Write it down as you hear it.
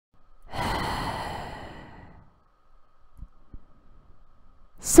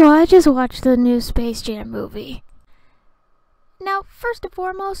So I just watched the new Space Jam movie. Now, first and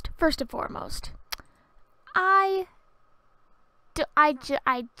foremost, I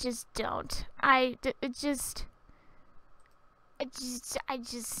just don't.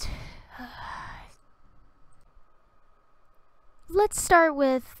 Let's start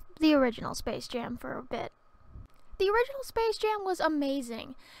with the original Space Jam for a bit. The original Space Jam was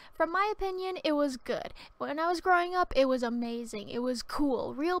amazing. From my opinion, it was good. When I was growing up, it was amazing. It was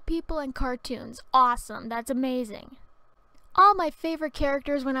cool. Real people and cartoons. Awesome. That's amazing. All my favorite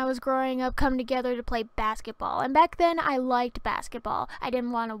characters when I was growing up come together to play basketball. And back then, I liked basketball. I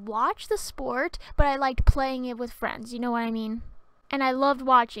didn't want to watch the sport, but I liked playing it with friends. You know what I mean? And I loved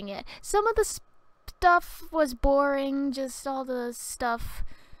watching it. Some of the stuff was boring. Just all the stuff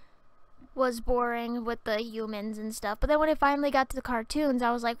was boring with the humans and stuff. But then when it finally got to the cartoons,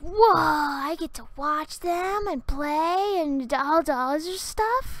 I was like, whoa, I get to watch them and play and all the other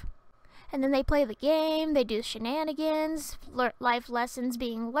stuff. And then they play the game, they do shenanigans, life lessons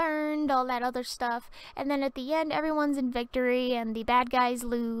being learned, all that other stuff. And then at the end, everyone's in victory and the bad guys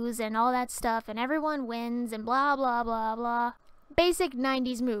lose and all that stuff. And everyone wins and blah, blah, blah, blah. Basic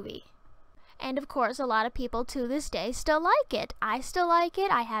 90s movie. And of course, a lot of people to this day still like it. I still like it.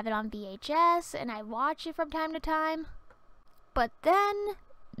 I have it on VHS and I watch it from time to time. But then,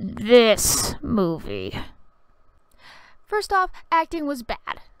 this movie. First off, acting was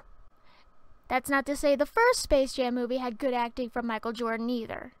bad. That's not to say the first Space Jam movie had good acting from Michael Jordan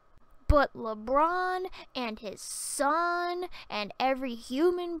either. But LeBron and his son and every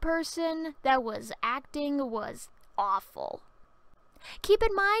human person that was acting was awful. Keep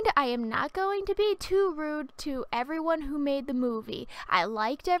in mind, I am not going to be too rude to everyone who made the movie. I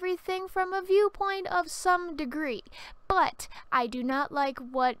liked everything from a viewpoint of some degree, but I do not like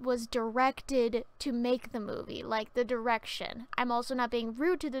what was directed to make the movie, like the direction. I'm also not being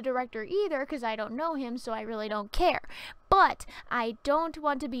rude to the director either, because I don't know him, so I really don't care. But I don't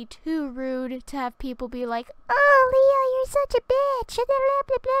want to be too rude to have people be like, oh, Leah, you're such a bitch. Blah,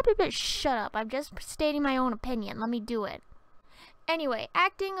 blah, blah, blah. Shut up. I'm just stating my own opinion. Let me do it. Anyway,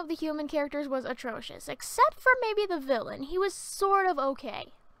 acting of the human characters was atrocious, except for maybe the villain. He was sort of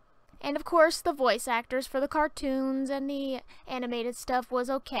okay. And of course, the voice actors for the cartoons and the animated stuff was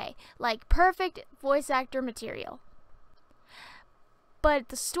okay. Like, perfect voice actor material. But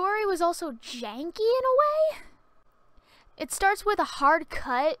the story was also janky in a way. It starts with a hard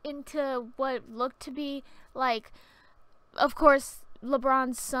cut into what looked to be like, of course,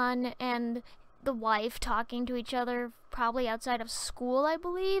 LeBron's son and the wife talking to each other, probably outside of school, I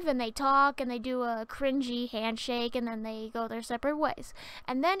believe, and they talk and they do a cringy handshake and then they go their separate ways.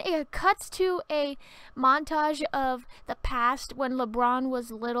 And then it cuts to a montage of the past when LeBron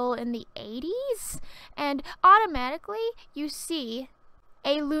was little in the 80s, and automatically you see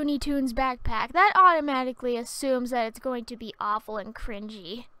a Looney Tunes backpack. That automatically assumes that it's going to be awful and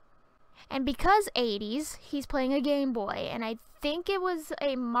cringy. And because 80s, he's playing a Game Boy, and I think it was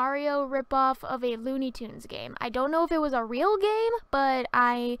a Mario ripoff of a Looney Tunes game. I don't know if it was a real game, but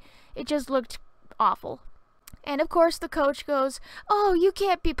it just looked awful. And of course the coach goes, oh, you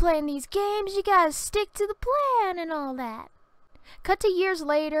can't be playing these games, you gotta stick to the plan and all that. Cut to years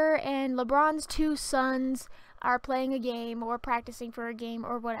later, and LeBron's two sons are playing a game or practicing for a game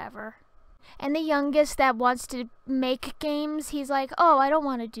or whatever. And the youngest that wants to make games, he's like, oh, I don't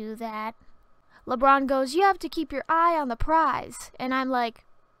want to do that. LeBron goes, you have to keep your eye on the prize. And I'm like,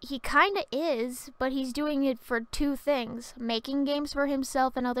 he kinda is, but he's doing it for two things. Making games for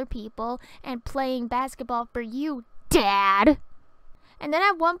himself and other people, and playing basketball for you, Dad. And then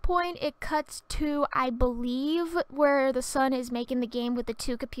at one point, it cuts to, I believe, where the son is making the game with the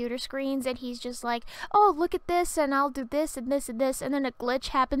two computer screens, and he's just like, oh, look at this, and I'll do this, and this, and this, and then a glitch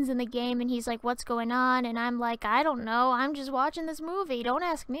happens in the game, and he's like, what's going on? And I'm like, I don't know, I'm just watching this movie, don't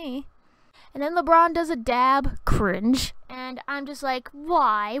ask me. And then LeBron does a dab, cringe, and I'm just like,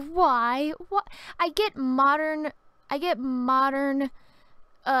 why, what? I get modern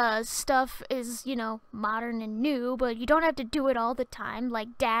stuff is, you know, modern and new, but you don't have to do it all the time,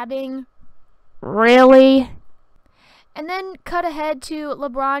 like dabbing. Really? And then cut ahead to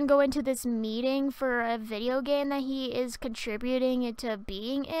LeBron go into this meeting for a video game that he is contributing into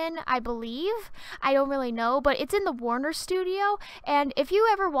being in, I believe. I don't really know, but it's in the Warner studio, and if you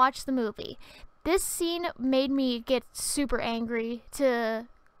ever watch the movie, this scene made me get super angry to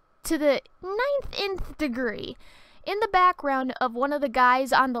the 9th degree. In the background of one of the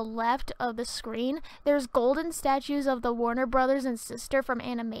guys on the left of the screen, there's golden statues of the Warner brothers and sister from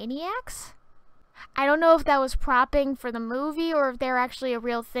Animaniacs. I don't know if that was propping for the movie or if they're actually a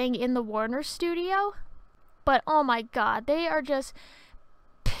real thing in the Warner studio. But oh my god, they are just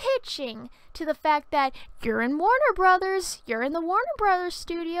pitching to the fact that you're in Warner Brothers, you're in the Warner Brothers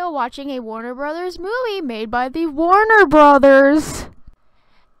studio watching a Warner Brothers movie made by the Warner Brothers.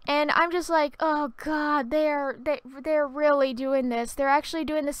 And I'm just like, oh god, they're really doing this. They're actually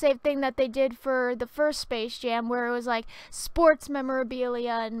doing the same thing that they did for the first Space Jam, where it was like sports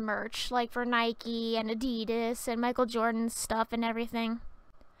memorabilia and merch, like for Nike and Adidas and Michael Jordan's stuff and everything.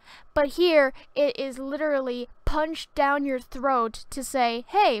 But here, it is literally punched down your throat to say,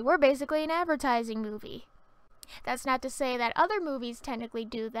 hey, we're basically an advertising movie. That's not to say that other movies technically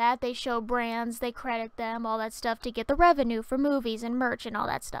do that. They show brands, they credit them, all that stuff to get the revenue for movies and merch and all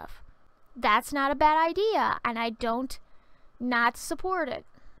that stuff. That's not a bad idea, and I don't not support it.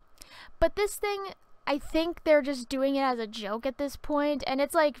 But this thing, I think they're just doing it as a joke at this point, and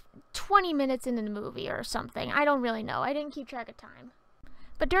it's like 20 minutes into the movie or something. I don't really know. I didn't keep track of time.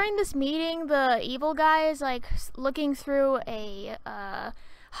 But during this meeting, the evil guy is like looking through a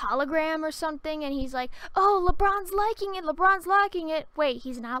hologram or something, and he's like, oh, LeBron's liking it. Wait,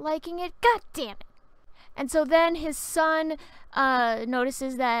 he's not liking it? God damn it. And so then his son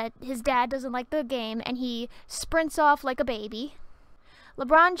notices that his dad doesn't like the game, and he sprints off like a baby.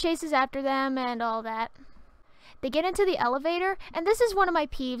 LeBron chases after them and all that. They get into the elevator, and this is one of my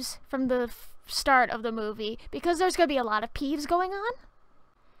peeves from the start of the movie, because there's going to be a lot of peeves going on.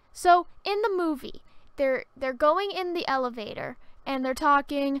 So, in the movie, they're going in the elevator, and they're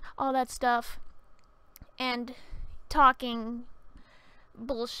talking, all that stuff, and talking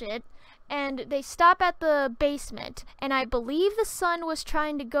bullshit, and they stop at the basement, and I believe the son was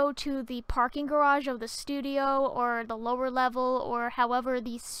trying to go to the parking garage of the studio, or the lower level, or however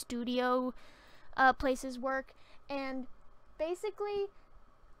these studio places work, and basically,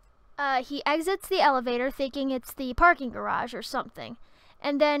 he exits the elevator thinking it's the parking garage or something.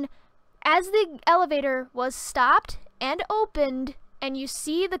 And then, as the elevator was stopped and opened, and you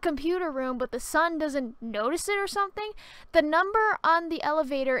see the computer room, but the son doesn't notice it or something, the number on the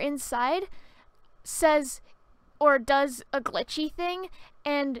elevator inside says, or does a glitchy thing,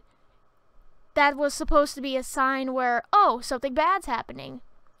 and that was supposed to be a sign where, oh, something bad's happening.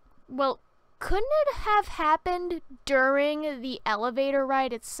 Well, couldn't it have happened during the elevator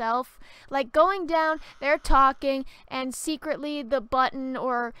ride itself? Like going down, they're talking, and secretly the button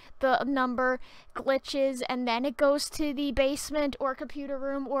or the number glitches, and then it goes to the basement or computer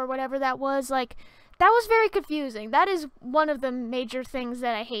room or whatever that was. Like, that was very confusing. That is one of the major things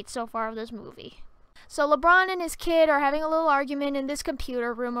that I hate so far of this movie. So LeBron and his kid are having a little argument in this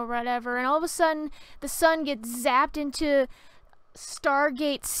computer room or whatever, and all of a sudden the son gets zapped into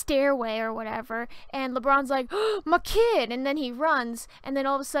Stargate stairway or whatever, and LeBron's like, oh, my kid, and then he runs, and then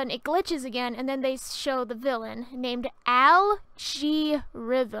all of a sudden it glitches again, and then they show the villain named Algorithm.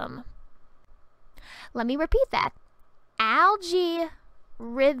 Let me repeat that. Algorithm.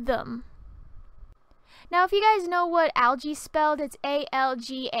 Now, if you guys know what algae spelled, it's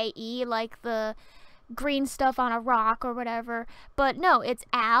A-L-G-A-E, like the green stuff on a rock or whatever, but no, it's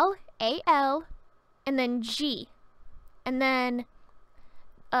Al, A-L, and then G. And then,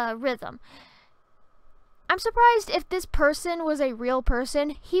 rhythm. I'm surprised if this person was a real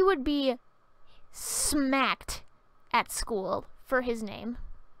person, he would be smacked at school for his name.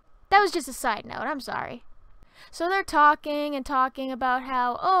 That was just a side note, I'm sorry. So they're talking and talking about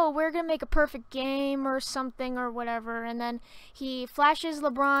how, oh, we're gonna make a perfect game or something or whatever, and then he flashes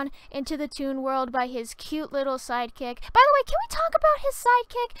LeBron into the Toon World by his cute little sidekick. By the way, can we talk about his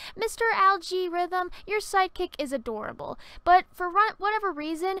sidekick? Mr. Algorithm, your sidekick is adorable, but for whatever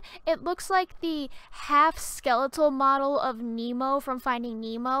reason, it looks like the half-skeletal model of Nemo from Finding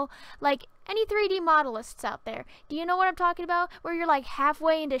Nemo. Like, any 3D modelists out there, do you know what I'm talking about? Where you're like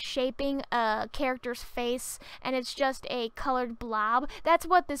halfway into shaping a character's face and it's just a colored blob? That's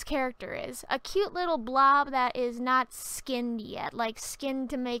what this character is. A cute little blob that is not skinned yet. Like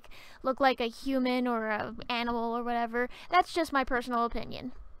skinned to make look like a human or an animal or whatever. That's just my personal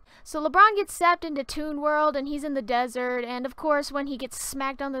opinion. So LeBron gets zapped into Toon World, and he's in the desert, and of course when he gets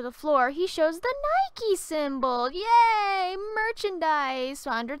smacked onto the floor, he shows the Nike symbol. Yay! Merchandise!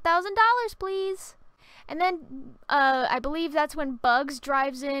 $100,000, please! And then, I believe that's when Bugs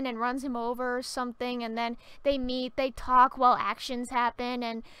drives in and runs him over or something, and then they meet, they talk while actions happen,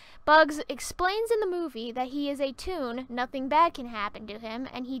 and Bugs explains in the movie that he is a toon, nothing bad can happen to him,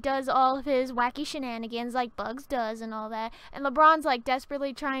 and he does all of his wacky shenanigans like Bugs does and all that, and LeBron's like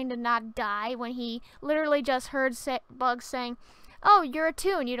desperately trying to not die when he literally just heard Bugs saying, oh, you're a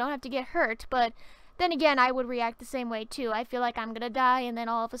toon, you don't have to get hurt, but then again, I would react the same way too. I feel like I'm gonna die, and then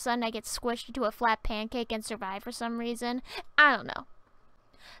all of a sudden I get squished into a flat pancake and survive for some reason. I don't know.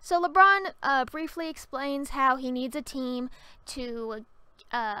 So LeBron briefly explains how he needs a team to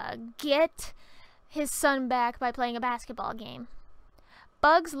get his son back by playing a basketball game.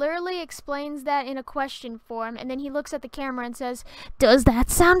 Bugs literally explains that in a question form, and then he looks at the camera and says, "Does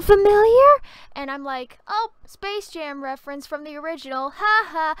that sound familiar?" And I'm like, "Oh, Space Jam reference from the original. Ha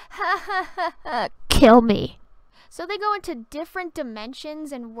ha ha ha ha ha. Kill me." So they go into different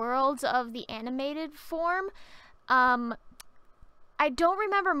dimensions and worlds of the animated form. I don't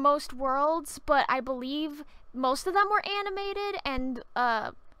remember most worlds, but I believe most of them were animated, and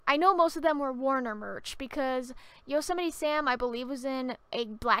I know most of them were Warner merch, because Yosemite Sam, I believe, was in a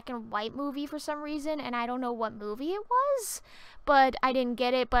black and white movie for some reason, and I don't know what movie it was, but I didn't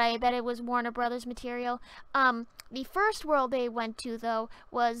get it, but I bet it was Warner Brothers material. The first world they went to, though,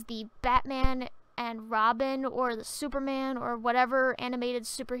 was the Batman and Robin, or the Superman, or whatever animated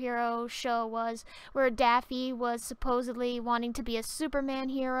superhero show was, where Daffy was supposedly wanting to be a Superman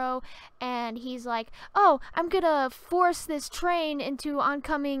hero, and he's like, "Oh, I'm gonna force this train into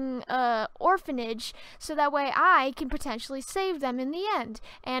oncoming orphanage, so that way I can potentially save them in the end."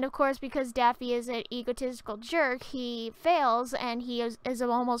 And of course, because Daffy is an egotistical jerk, he fails, and he is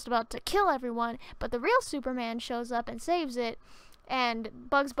almost about to kill everyone, but the real Superman shows up and saves it. And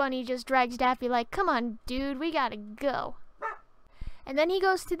Bugs Bunny just drags Daffy like, "Come on, dude, we gotta go." And then he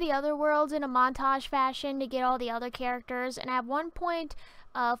goes to the other worlds in a montage fashion to get all the other characters. And at one point,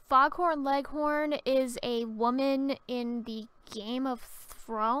 Foghorn Leghorn is a woman in the Game of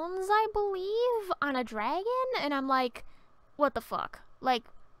Thrones, I believe, on a dragon. And I'm like, what the fuck? Like,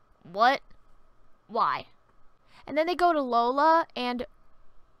 what? Why? And then they go to Lola, and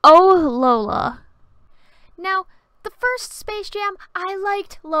oh, Lola. Now, the first Space Jam, I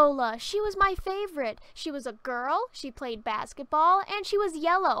liked Lola. She was my favorite. She was a girl, she played basketball, and she was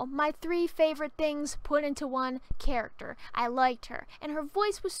yellow. My 3 favorite things put into one character. I liked her. And her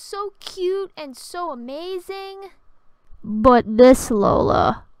voice was so cute and so amazing. But this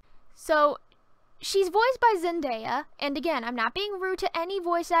Lola. So, she's voiced by Zendaya. And again, I'm not being rude to any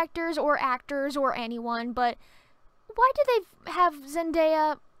voice actors or anyone, but why did they have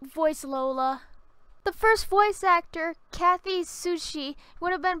Zendaya voice Lola? The first voice actor, Kathy Sushi,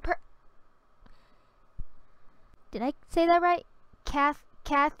 would have been Did I say that right?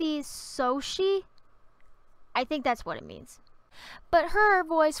 Kathy Soshi? I think that's what it means. But her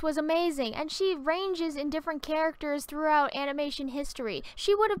voice was amazing, and she ranges in different characters throughout animation history.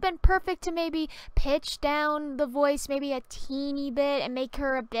 She would have been perfect to maybe pitch down the voice maybe a teeny bit and make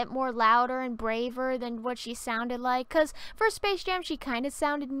her a bit more louder and braver than what she sounded like. Because for Space Jam, she kind of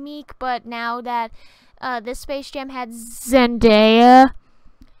sounded meek, but now that this Space Jam had Zendaya,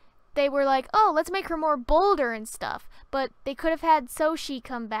 they were like, oh, let's make her more bolder and stuff. But they could have had Soshi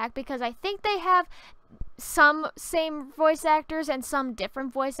come back, because I think they have some same voice actors and some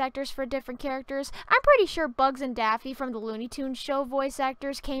different voice actors for different characters. I'm pretty sure Bugs and Daffy from the Looney Tunes show voice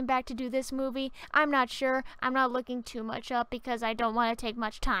actors came back to do this movie. I'm not sure. I'm not looking too much up because I don't want to take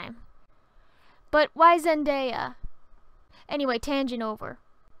much time. But why Zendaya? Anyway, tangent over.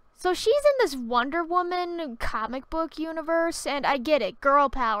 So she's in this Wonder Woman comic book universe, and I get it, girl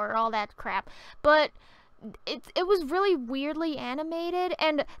power, all that crap, but it was really weirdly animated,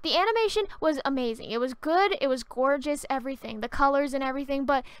 and the animation was amazing. It was good, it was gorgeous, everything, the colors and everything,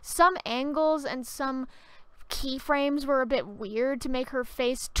 but some angles and some keyframes were a bit weird to make her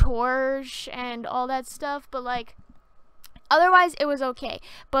face torch and all that stuff, but like, otherwise it was okay.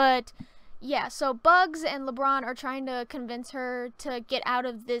 But yeah, so Bugs and LeBron are trying to convince her to get out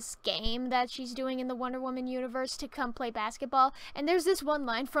of this game that she's doing in the Wonder Woman universe to come play basketball. And there's this one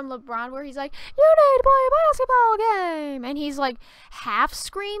line from LeBron where he's like, "You need to play a basketball game!" And he's like half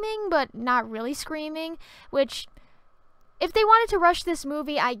screaming, but not really screaming, which, if they wanted to rush this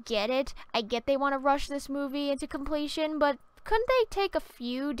movie, I get it. I get they want to rush this movie into completion, but couldn't they take a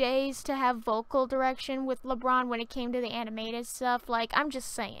few days to have vocal direction with LeBron when it came to the animated stuff? Like, I'm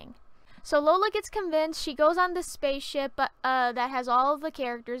just saying. So Lola gets convinced. She goes on this spaceship that has all of the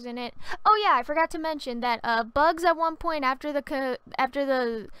characters in it. Oh yeah, I forgot to mention that Bugs at one point after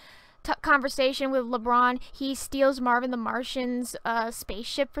the conversation with LeBron, he steals Marvin the Martian's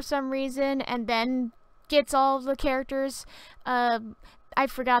spaceship for some reason, and then gets all of the characters. I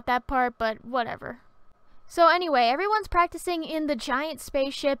forgot that part, but whatever. So anyway, everyone's practicing in the giant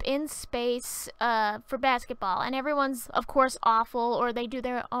spaceship in space for basketball, and everyone's, of course, awful, or they do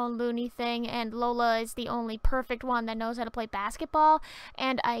their own loony thing, and Lola is the only perfect one that knows how to play basketball,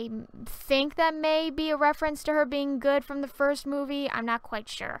 and I think that may be a reference to her being good from the first movie. I'm not quite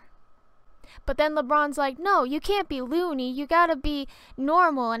sure. But then LeBron's like, no, you can't be loony, you gotta be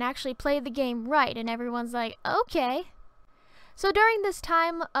normal and actually play the game right, and everyone's like, okay. So during this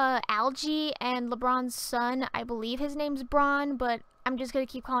time, Algie and LeBron's son, I believe his name's Bron, but I'm just gonna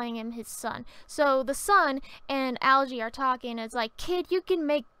keep calling him his son. So the son and Algie are talking, and it's like, kid, you can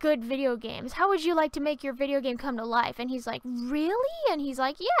make good video games. How would you like to make your video game come to life? And he's like, really? And he's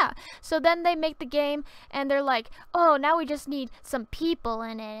like, yeah. So then they make the game, and they're like, oh, now we just need some people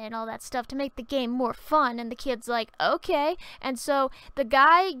in it and all that stuff to make the game more fun. And the kid's like, okay. And so the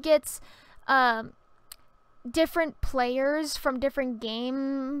guy gets, different players from different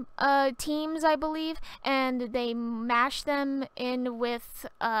game teams, I believe, and they mash them in with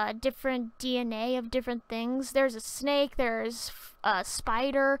different DNA of different things. There's a snake, there's a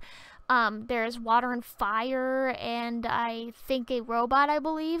spider, there's water and fire, and I think a robot, I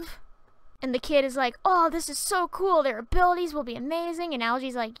believe. And the kid is like, oh, this is so cool, their abilities will be amazing. And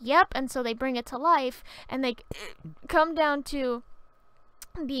Algie's like, yep. And so they bring it to life, and they come down to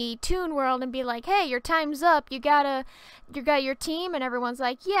the Toon World and be like, hey, your time's up, you got your team. And everyone's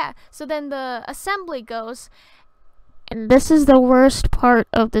like, yeah. So then the assembly goes, and this is the worst part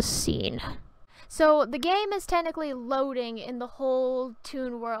of the scene. So the game is technically loading in the whole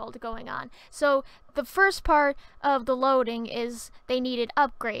Toon World going on. So the first part of the loading is they needed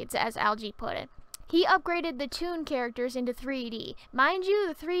upgrades, as Algie put it. He upgraded the Toon characters into 3D. Mind you,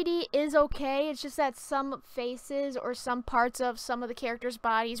 the 3D is okay, it's just that some faces or some parts of some of the characters'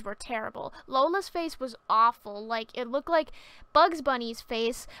 bodies were terrible. Lola's face was awful. Like, it looked like Bugs Bunny's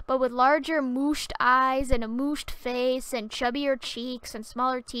face, but with larger mooshed eyes and a mooshed face and chubbier cheeks and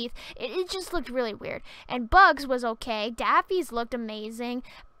smaller teeth. It just looked really weird. And Bugs was okay. Daffy's looked amazing.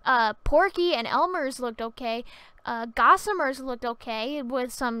 Porky and Elmer's looked okay. Gossamer's looked okay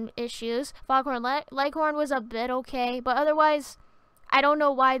with some issues. Foghorn Leghorn was a bit okay, but otherwise, I don't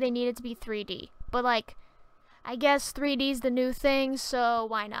know why they needed to be 3D. But like, I guess 3D's the new thing, so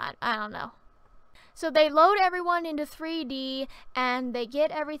why not? I don't know. So they load everyone into 3D, and they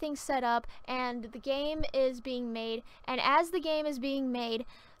get everything set up, and the game is being made. And as the game is being made,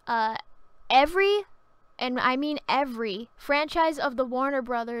 every franchise of the Warner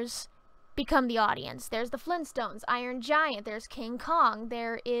Brothers become the audience. There's the Flintstones, Iron Giant, there's King Kong,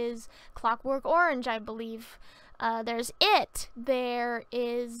 there is Clockwork Orange, I believe, there's It, there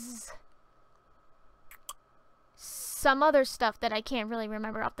is some other stuff that I can't really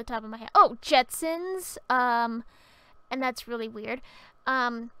remember off the top of my head. Oh, Jetsons, and that's really weird.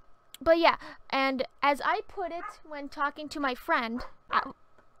 But yeah, and as I put it when talking to my friend,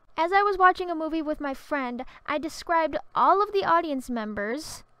 as I was watching a movie with my friend, I described all of the audience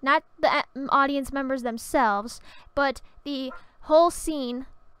members, not the audience members themselves, but the whole scene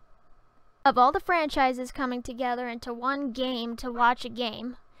of all the franchises coming together into one game to watch a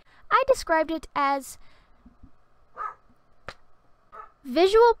game. I described it as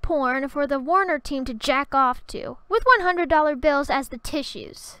visual porn for the Warner team to jack off to, with $100 bills as the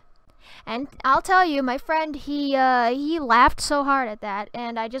tissues. And I'll tell you, my friend, he laughed so hard at that,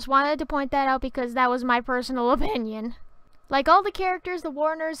 and I just wanted to point that out because that was my personal opinion. Like all the characters the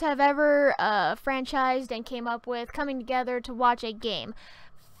Warners have ever franchised and came up with coming together to watch a game.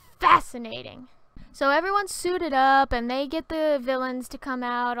 Fascinating. So everyone's suited up, and they get the villains to come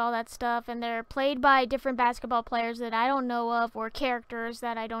out, all that stuff, and they're played by different basketball players that I don't know of, or characters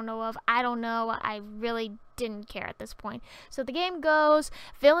that I don't know of. I don't know. I really didn't care at this point. So the game goes,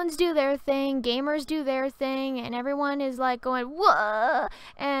 villains do their thing, gamers do their thing, and everyone is like going, whoa!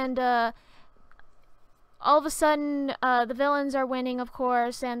 And all of a sudden, the villains are winning, of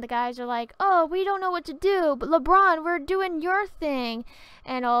course, and the guys are like, oh, we don't know what to do, but LeBron, we're doing your thing,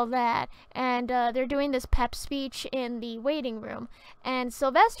 and all that. And they're doing this pep speech in the waiting room, and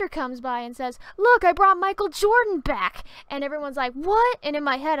Sylvester comes by and says, look, I brought Michael Jordan back, and everyone's like, what? And in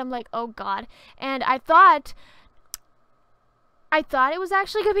my head, I'm like, oh, God. And I thought it was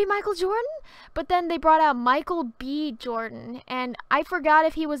actually going to be Michael Jordan, but then they brought out Michael B. Jordan, and I forgot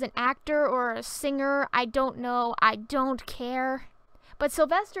if he was an actor or a singer. I don't know. I don't care. But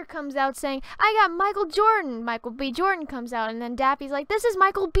Sylvester comes out saying, I got Michael Jordan. Michael B. Jordan comes out, and then Daffy's like, this is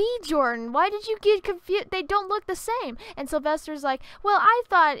Michael B. Jordan. Why did you get confused? They don't look the same. And Sylvester's like, well, I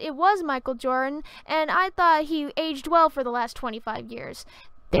thought it was Michael Jordan, and I thought he aged well for the last 25 years.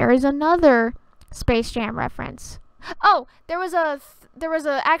 There is another Space Jam reference. Oh, there was a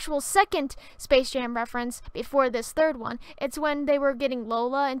actual second Space Jam reference before this third one. It's when they were getting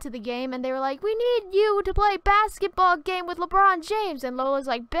Lola into the game, and they were like, we need you to play basketball game with LeBron James. And Lola's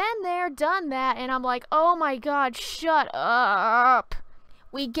like, been there, done that. And I'm like, oh my God, shut up.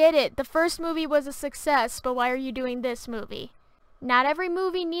 We get it. The first movie was a success, but why are you doing this movie? Not every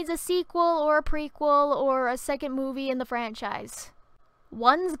movie needs a sequel or a prequel or a second movie in the franchise.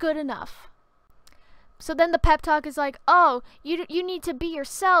 One's good enough. So then the pep talk is like, oh, you need to be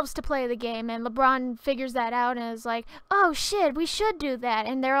yourselves to play the game. And LeBron figures that out and is like, oh shit, we should do that.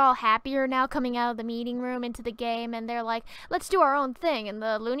 And they're all happier now coming out of the meeting room into the game. And they're like, let's do our own thing. And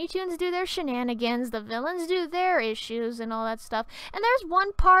the Looney Tunes do their shenanigans. The villains do their issues and all that stuff. And there's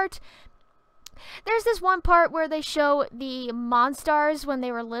this one part where they show the Monstars when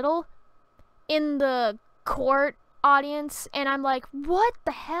they were little in the court audience, and I'm like, what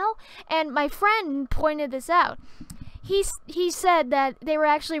the hell? And my friend pointed this out. He said that they were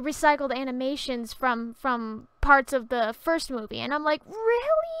actually recycled animations from parts of the first movie, and I'm like,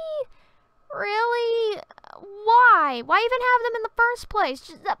 really? Why even have them in the first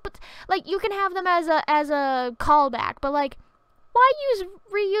place? Like, you can have them as a callback, but like, why use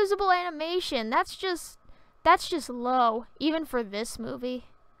reusable animation? That's just low, even for this movie.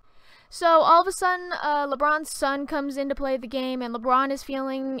 So all of a sudden, LeBron's son comes in to play the game, and LeBron is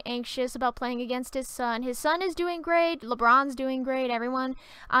feeling anxious about playing against his son. His son is doing great, LeBron's doing great, everyone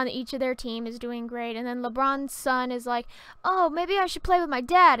on each of their team is doing great, and then LeBron's son is like, oh, maybe I should play with my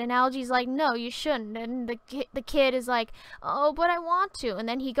dad, and Algie's like, no, you shouldn't, and the kid is like, oh, but I want to, and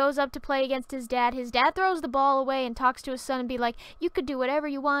then he goes up to play against his dad. His dad throws the ball away and talks to his son and be like, you could do whatever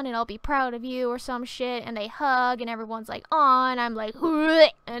you want, and I'll be proud of you, or some shit, and they hug, and everyone's like, aw, and I'm like,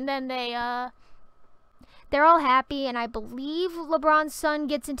 and then they're all happy, and I believe LeBron's son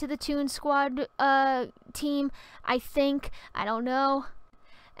gets into the Toon Squad team, I think, I don't know,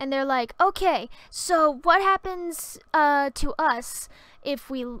 and they're like, okay, so what happens to us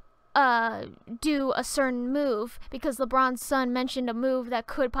if we do a certain move, because LeBron's son mentioned a move that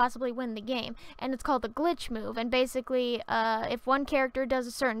could possibly win the game, and it's called the glitch move, and basically, if one character does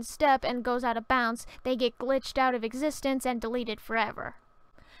a certain step and goes out of bounds, they get glitched out of existence and deleted forever.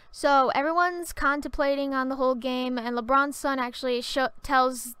 So everyone's contemplating on the whole game, and LeBron's son actually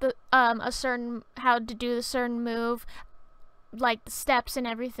tells the how to do the certain move, like the steps and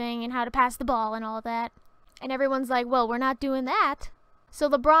everything, and how to pass the ball and all that. And everyone's like, well, we're not doing that. So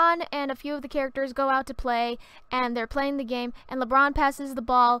LeBron and a few of the characters go out to play, and they're playing the game, and LeBron passes the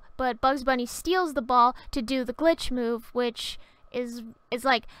ball, but Bugs Bunny steals the ball to do the glitch move, which is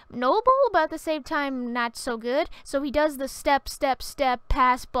like noble, but at the same time not so good. So he does the step,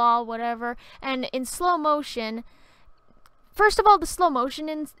 pass, ball, whatever, and in slow motion. First of all, the slow motion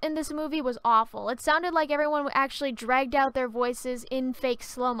in this movie was awful. It sounded like everyone actually dragged out their voices in fake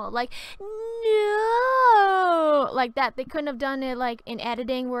slow-mo. Like, no! Like that. They couldn't have done it like in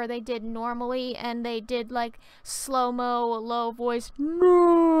editing where they did normally and they did like slow-mo, low voice,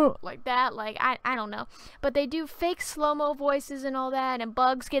 no! Like that. Like, I don't know. But they do fake slow-mo voices and all that, and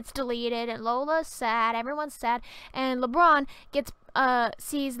Bugs gets deleted, and Lola's sad, everyone's sad, and LeBron gets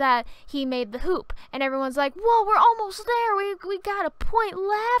sees that he made the hoop, and everyone's like, whoa, we're almost there, we got a point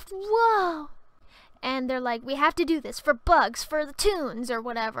left, whoa. And they're like, we have to do this for Bugs, for the tunes, or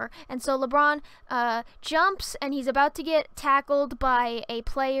whatever. And so LeBron jumps, and he's about to get tackled by a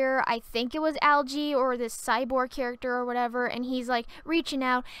player. I think it was Algie, or this cyborg character, or whatever. And he's, like, reaching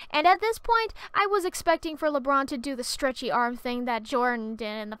out. And at this point, I was expecting for LeBron to do the stretchy arm thing that Jordan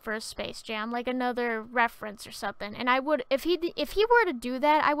did in the first Space Jam. Like, another reference or something. And I would, if he were to do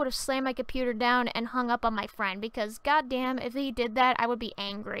that, I would have slammed my computer down and hung up on my friend. Because, goddamn, if he did that, I would be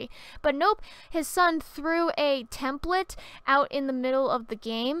angry. But nope, his son threw a template out in the middle of the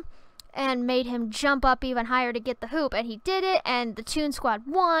game and made him jump up even higher to get the hoop, and he did it, and the Toon Squad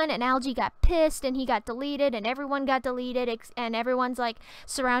won, and Algie got pissed, and he got deleted, and everyone got deleted, and everyone's like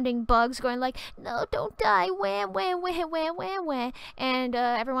surrounding Bugs going like, no, don't die, wham, wham, wham, wham, wham, wham. And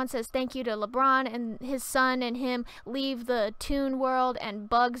everyone says thank you to LeBron, and his son and him leave the Toon world, and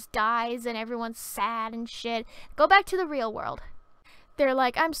Bugs dies, and everyone's sad and shit. Go back to the real world. They're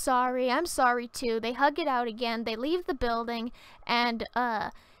like, I'm sorry too. They hug it out again. They leave the building, and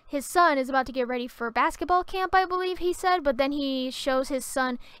his son is about to get ready for basketball camp, I believe he said, but then he shows his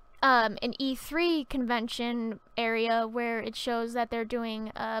son an E3 convention area where it shows that they're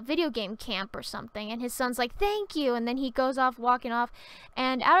doing a video game camp or something, and his son's like, thank you, and then he goes off walking off,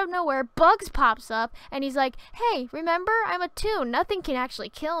 and out of nowhere, Bugs pops up, and he's like, hey, remember, I'm a Toon, nothing can actually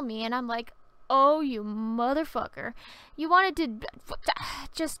kill me, and I'm like, oh, you motherfucker. You wanted to...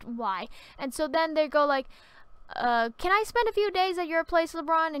 Just why? And so then they go like, can I spend a few days at your place,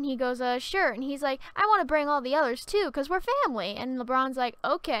 LeBron? And he goes, sure. And he's like, I want to bring all the others too, because we're family. And LeBron's like,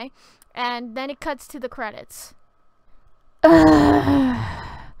 okay. And then it cuts to the credits. I'm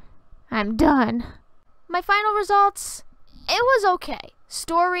done. My final results, it was okay.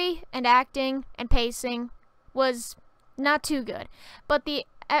 Story and acting and pacing was not too good. But the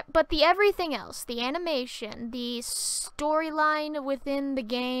but the everything else, the animation, the storyline within the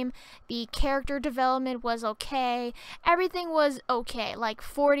game, the character development was okay. Everything was okay, like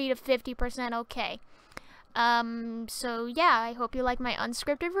 40 to 50% okay. So yeah, I hope you like my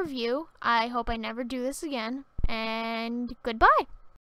unscripted review. I hope I never do this again, and goodbye!